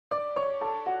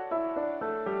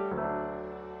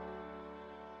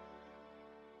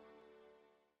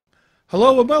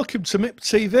Hello and welcome to MIP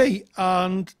TV.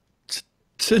 And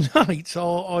tonight,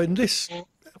 or in this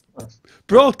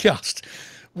broadcast,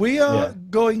 we are Yeah,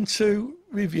 going to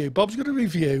review. Bob's going to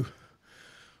review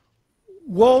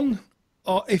one,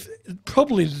 or if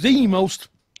probably the most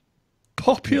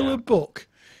popular yeah, book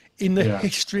in the yeah.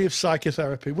 history of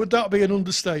psychotherapy. Would that be an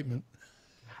understatement?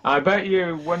 I bet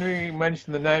you when we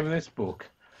mention the name of this book,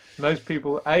 most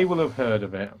people A will have heard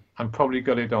of it and probably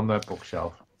got it on their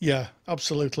bookshelf. Yeah,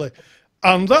 absolutely.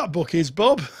 And that book is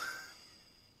Bob.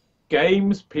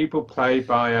 Games People Play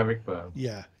by Eric Berne.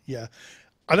 Yeah, yeah.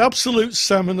 An absolute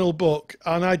seminal book.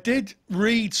 And I did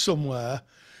read somewhere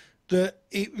that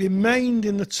it remained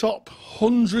in the top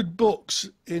 100 books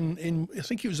in I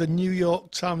think it was a New York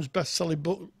Times best-selling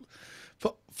book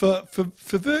for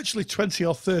virtually 20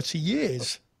 or 30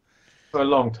 years. For a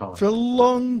long time. For a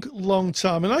long, long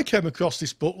time. And I came across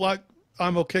this book like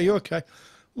I'm okay, you're okay,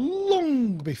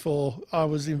 long before I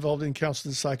was involved in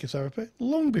counselling and psychotherapy,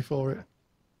 long before it.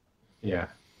 Yeah,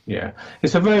 yeah.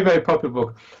 It's a very, very popular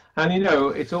book. And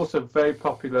it's also very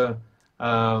popular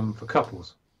for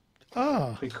couples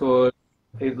Ah, because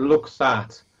it looks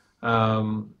at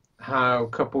how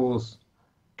couples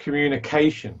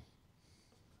communication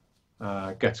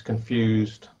gets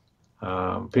confused.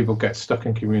 People get stuck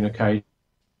in communication.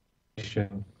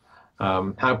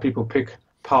 How people pick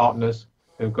partners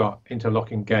who've got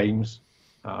interlocking games,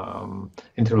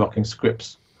 interlocking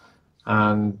scripts,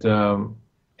 and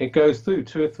it goes through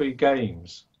 2 or 3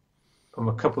 games from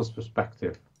a couple's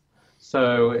perspective.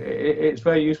 So it's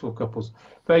very useful for couples,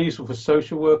 very useful for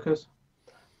social workers.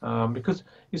 Because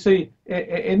you see,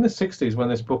 in the 60s when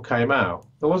this book came out,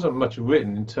 there wasn't much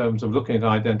written in terms of looking at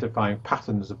identifying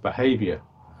patterns of behavior.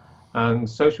 And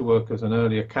social workers and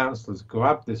earlier counselors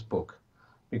grabbed this book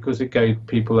because it gave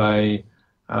people a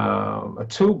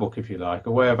toolbook, if you like,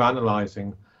 a way of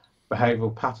analysing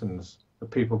behavioural patterns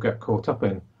that people get caught up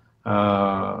in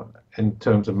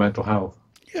terms of mental health.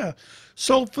 yeah.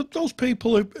 So for those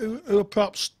people who are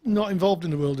perhaps not involved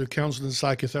in the world of counselling and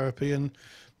psychotherapy and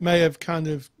may have kind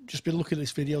of just been looking at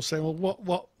this video saying,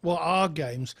 well, what are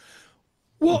games?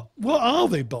 What are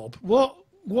they, Bob?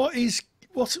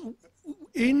 What's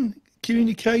in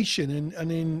communication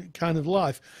and in kind of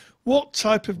life? What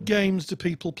type of games do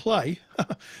people play?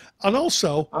 And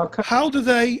also, Okay. how do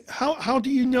you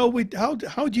know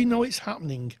how do you know it's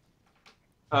happening?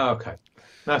 Okay.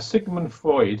 Now, Sigmund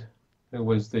Freud, who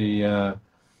was the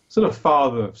sort of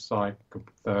father of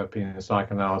psychotherapy and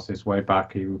psychoanalysis way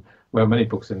back, he wrote many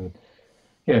books.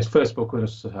 His first book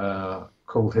was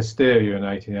called Hysteria in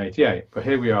 1888. But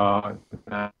here we are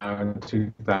now in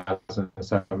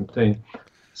 2017.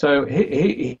 So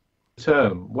he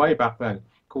term way back then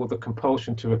called the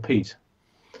compulsion to repeat,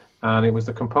 and it was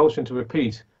the compulsion to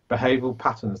repeat behavioural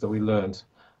patterns that we learned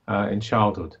in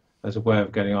childhood as a way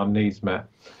of getting our needs met.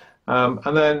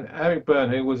 And then Eric Berne,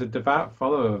 who was a devout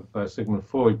follower of Sigmund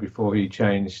Freud before he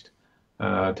changed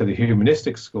to the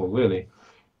humanistic school, really,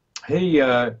 he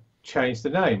changed the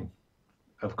name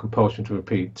of compulsion to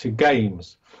repeat to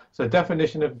games. So the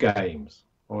definition of games,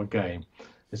 or a game,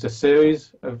 is a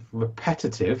series of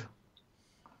repetitive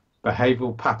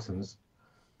behavioural patterns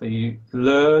that you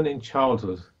learn in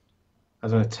childhood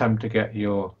as an attempt to get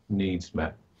your needs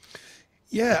met.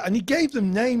 Yeah, and he gave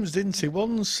them names, didn't he?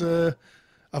 One's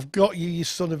I've got you, you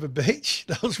son of a bitch.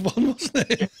 That was one, wasn't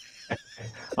it?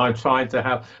 I'm trying to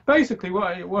help. Basically,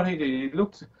 what he did, he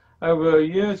looked over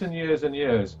years and years and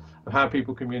years of how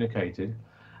people communicated,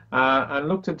 and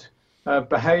looked at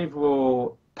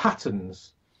behavioural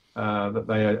patterns that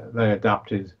they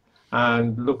adapted,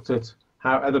 and looked at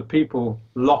how other people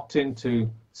locked into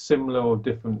similar or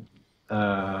different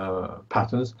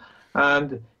patterns.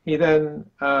 And he then,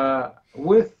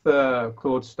 with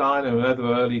Claude Steiner and other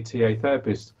early TA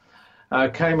therapists,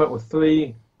 came up with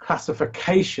 3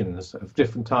 classifications of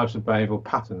different types of behavioural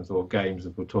patterns or games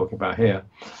that we're talking about here.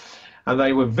 And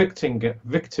they were victim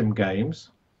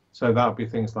games. So that would be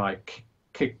things like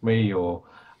Kick Me, or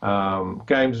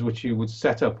games which you would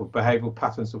set up, or behavioural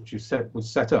patterns which you would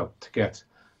set up to get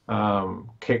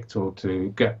kicked, or to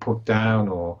get put down,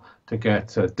 or to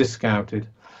get discounted.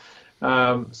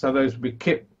 So those would be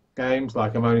kick games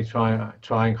like I'm only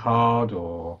trying hard,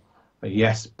 or a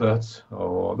yes but,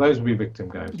 or those would be victim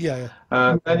games. Yeah,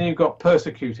 yeah. Then you've got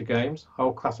persecutor games,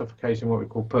 whole classification, what we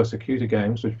call persecutor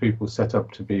games, which people set up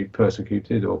to be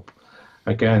persecuted, or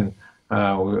again,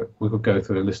 we could go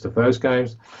through a list of those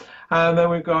games. And then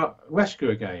we've got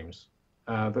rescuer games,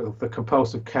 the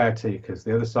compulsive caretakers,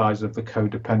 the other sides of the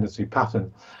codependency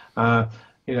pattern,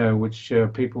 which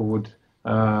people would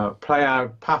play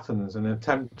out patterns and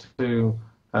attempt to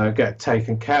get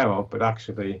taken care of, but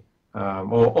actually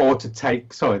or to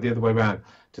take, sorry, the other way around,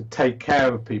 to take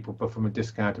care of people, but from a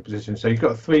discounted position. So you've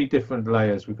got three different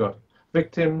layers. We've got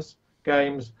victims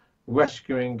games,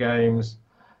 rescuing games,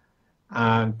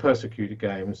 and persecuted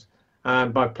games.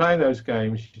 And by playing those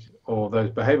games or those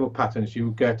behavioural patterns, you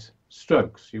will get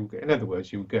strokes. You will get, in other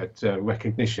words, you will get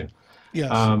recognition. Yes.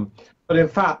 But in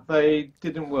fact, they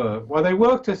didn't work. Well, they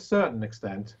worked to a certain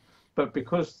extent, but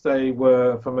because they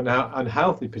were from an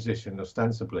unhealthy position,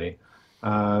 ostensibly,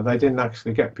 they didn't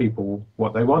actually get people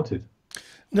what they wanted.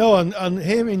 No, and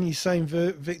hearing you saying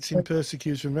victim,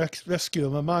 persecutor, and rescuer,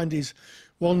 my mind is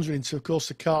wandering to, of course,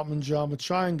 the Cartman drama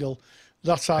triangle.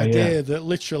 That idea that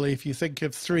literally, if you think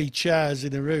of three chairs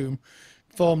in a room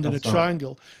formed in a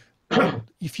triangle,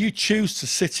 if you choose to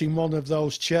sit in one of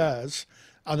those chairs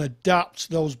and adapt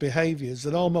those behaviours,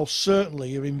 then almost certainly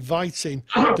you're inviting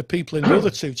the people in the other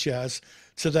two chairs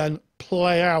to then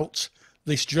play out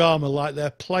this drama like they're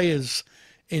players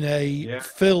in a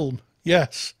film.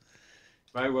 Yes.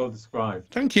 Very well described.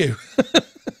 Thank you.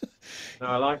 No,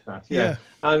 I like that. Yeah.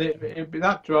 And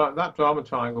that drama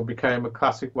triangle became a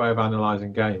classic way of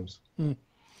analysing games. Mm.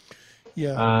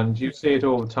 Yeah. And you see it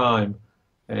all the time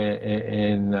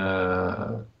in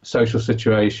social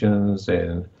situations,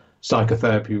 in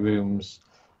psychotherapy rooms,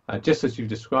 just as you've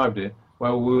described it,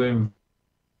 where we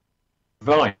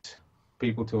invite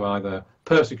people to either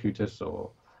persecute us or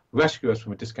rescue us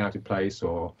from a discounted place,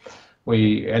 or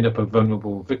we end up a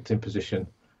vulnerable victim position.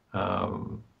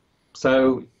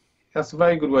 So that's a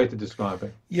very good way to describe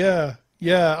it. Yeah,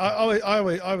 yeah.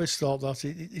 I always thought that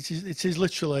it is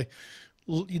literally,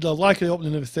 you know, like the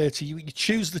opening of a theatre. You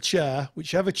choose the chair,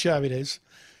 whichever chair it is,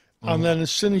 and then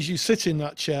as soon as you sit in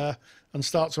that chair and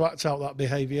start to act out that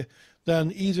behaviour,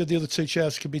 then either of the other two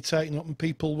chairs can be taken up, and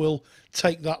people will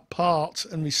take that part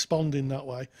and respond in that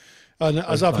way. And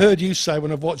as I've heard you say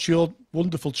when I've watched your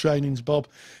wonderful trainings, Bob,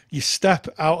 you step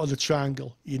out of the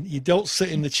triangle. You don't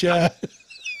sit in the chair.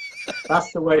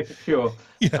 That's the way to cure.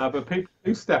 Yeah. But people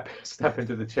do step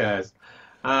into the chairs.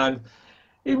 And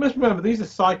you must remember, these are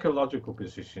psychological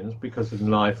positions, because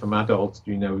in life, from adults,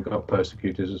 you know, we've got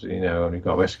persecutors, you know, and we've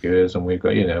got rescuers, and we've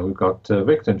got, you know, we've got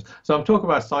victims. So I'm talking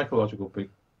about psychological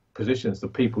positions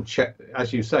that people,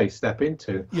 as you say, step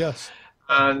into. Yes.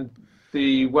 And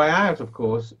the way out, of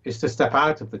course, is to step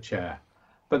out of the chair.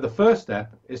 But the first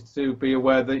step is to be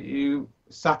aware that you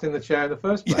sat in the chair in the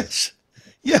first place.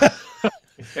 Yes.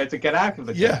 Yeah. To get out of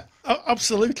the chair. Yeah,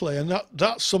 absolutely. And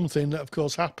that's something that, of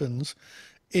course, happens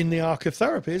in the arc of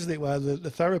therapy, isn't it? Where the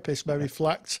therapist may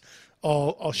reflect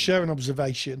or share an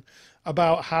observation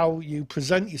about how you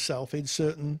present yourself in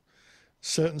certain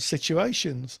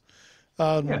situations.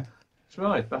 Yeah, that's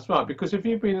right. That's right. Because if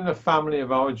you've been in a family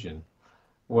of origin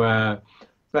where,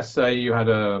 let's say, you had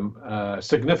a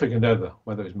significant other,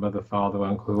 whether it was mother, father,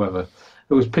 uncle, whoever,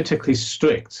 who was particularly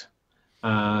strict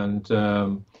and,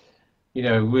 you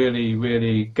know, really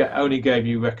only gave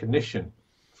you recognition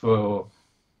for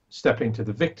stepping to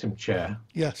the victim chair.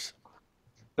 Yes.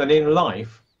 Then in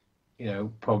life, you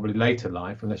know, probably later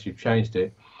life, unless you've changed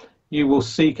it, you will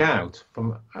seek out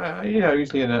from, you know,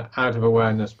 usually in an out of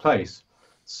awareness place,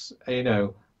 you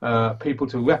know, people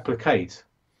to replicate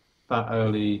that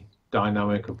early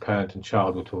dynamic of parent and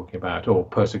child we're talking about, or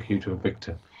persecutor and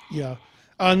victim. Yeah.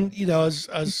 And, you know, as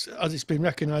it's been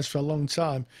recognised for a long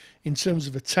time, in terms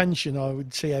of attention, I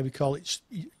would say you would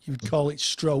call it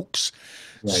strokes.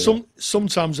 Yeah,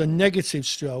 sometimes a negative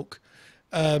stroke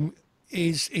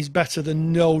is better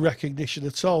than no recognition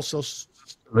at all. So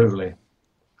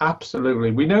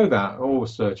absolutely, we know that. All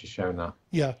research has shown that.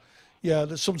 Yeah, yeah.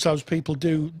 That sometimes people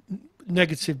do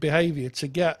negative behaviour to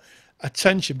get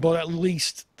attention, but at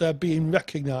least they're being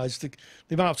recognised.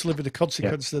 They might have to live with the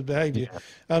consequences of the behaviour,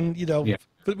 and you know.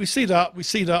 But we see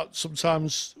that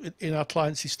sometimes in our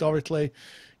clients historically,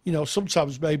 you know,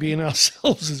 sometimes maybe in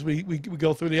ourselves as we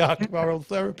go through the arc of our own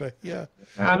therapy. Yeah.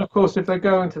 And of course, if they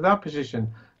go into that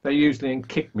position, they're usually in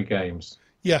kick me games.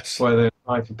 Yes. Where they're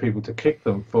inviting people to kick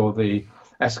them for the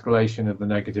escalation of the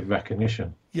negative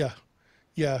recognition. Yeah.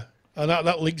 Yeah. And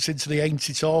that links into the ain't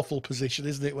it awful position,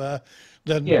 isn't it? Where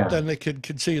then they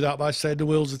can see that by saying the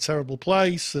world's a terrible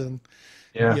place and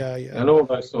and all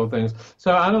those sort of things.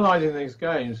 So analysing these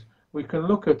games, we can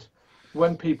look at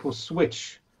when people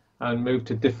switch and move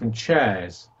to different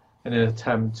chairs in an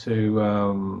attempt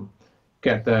to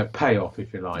get their payoff,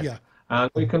 if you like. Yeah. And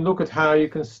we can look at how you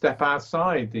can step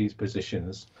outside these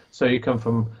positions. So you come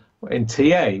from, in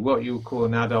TA, what you would call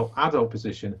an adult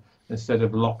position, instead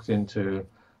of locked into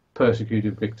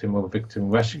persecuted victim or victim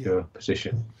rescuer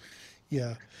position.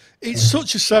 Yeah. It's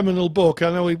such a seminal book.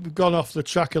 I know we've gone off the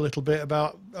track a little bit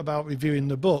about reviewing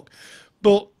the book,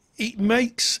 but it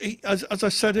makes it, as I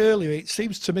said earlier, it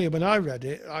seems to me when I read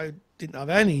it, I didn't have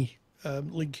any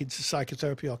link into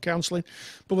psychotherapy or counselling,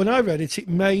 but when I read it, it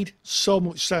made so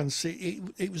much sense.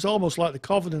 It was almost like the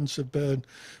covenant of Berne,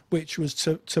 which was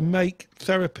to make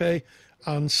therapy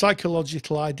and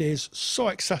psychological ideas so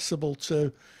accessible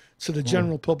to the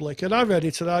general public. And I read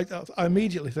it and I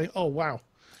immediately think, oh wow,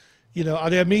 you know, I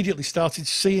immediately started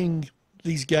seeing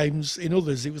these games in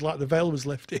others. It was like the veil was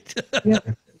lifted. Yeah.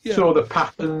 Yeah. Saw the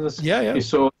patterns. Yeah, yeah. You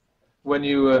saw when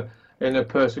you were in a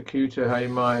persecutor how you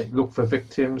might look for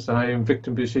victims, how in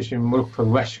victim position look for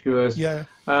rescuers. Yeah.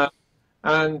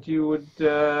 And you would,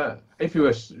 if you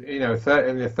were, you know,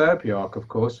 in the therapy arc, of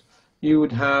course, you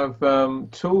would have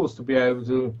tools to be able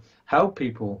to help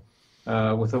people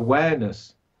with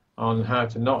awareness on how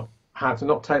to not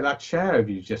take that share, as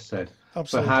you just said.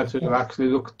 Absolutely. But how to actually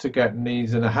look to get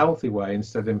needs in a healthy way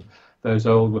instead of those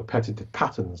old repetitive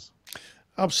patterns.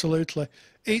 Absolutely.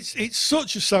 It's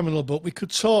such a seminal book. We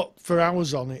could talk for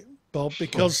hours on it, Bob,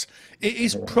 because it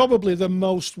is probably the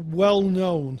most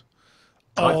well-known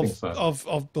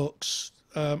of books.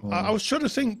 I was trying to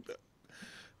think.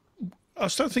 I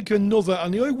was trying to think of another,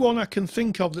 and the only one I can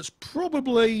think of that's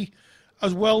probably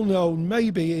as well known,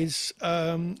 maybe, is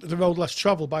The Road Less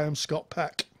Travelled by Scott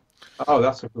Peck. Oh,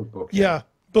 that's a good book. Yeah,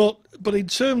 but in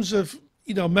terms of,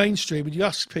 you know, mainstream, when you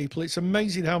ask people, it's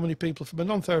amazing how many people from a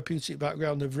non-therapeutic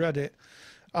background have read it,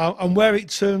 and where it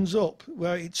turns up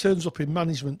in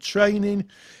management training,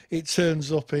 it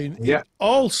turns up in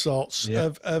all sorts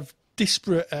of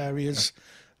disparate areas,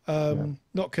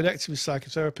 not connected with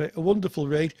psychotherapy. A wonderful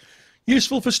read.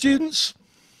 Useful for students?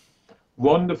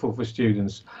 Wonderful for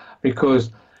students,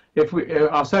 because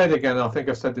I'll say it again, I think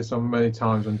I've said this on many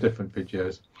times on different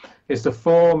videos, it's the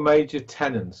four major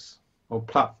tenets or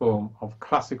platform of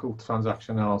classical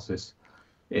transaction analysis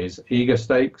is ego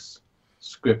stakes,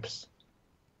 scripts,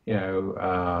 you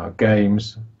know,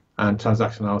 games, and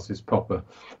transaction analysis proper.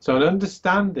 So an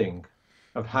understanding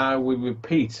of how we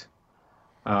repeat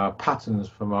patterns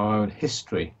from our own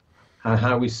history and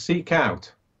how we seek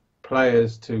out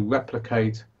players to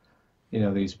replicate, you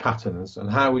know, these patterns, and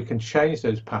how we can change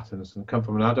those patterns and come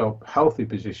from an adult healthy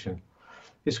position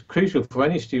is crucial for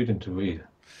any student to read.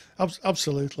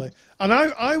 Absolutely. And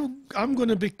I'm going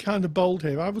to be kind of bold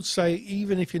here. I would say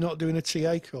even if you're not doing a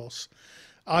TA course,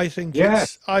 I think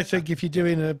if you're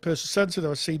doing a person-centered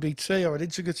or a CBT or an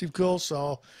integrative course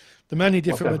or the many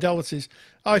different modalities,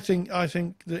 I think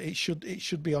that it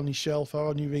should be on your shelf or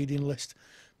on your reading list,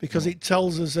 because it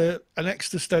tells us an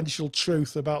existential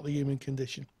truth about the human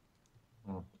condition.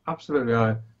 Absolutely,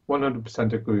 I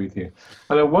 100% agree with you.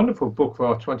 And a wonderful book for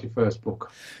our 21st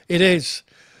book. It is.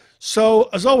 So,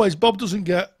 as always, Bob doesn't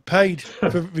get paid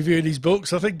for reviewing these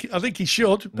books. I think he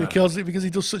should, because he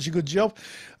does such a good job.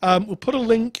 We'll put a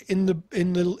link in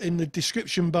the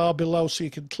description bar below, so you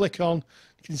can click on.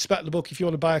 You can inspect the book if you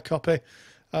want to buy a copy.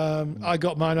 I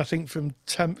got mine, I think, for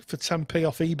 10p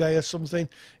off eBay or something.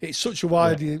 It's such a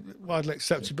widely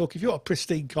accepted book. If you want a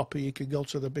pristine copy, you can go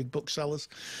to the big booksellers.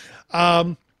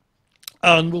 And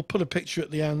we'll put a picture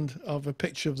at the end of a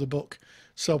picture of the book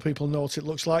so people know what it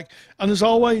looks like. And as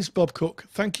always, Bob Cooke,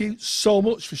 thank you so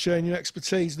much for sharing your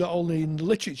expertise, not only in the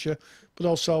literature, but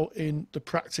also in the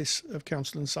practice of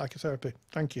counselling and psychotherapy.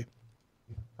 Thank you.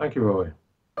 Thank you, Rory.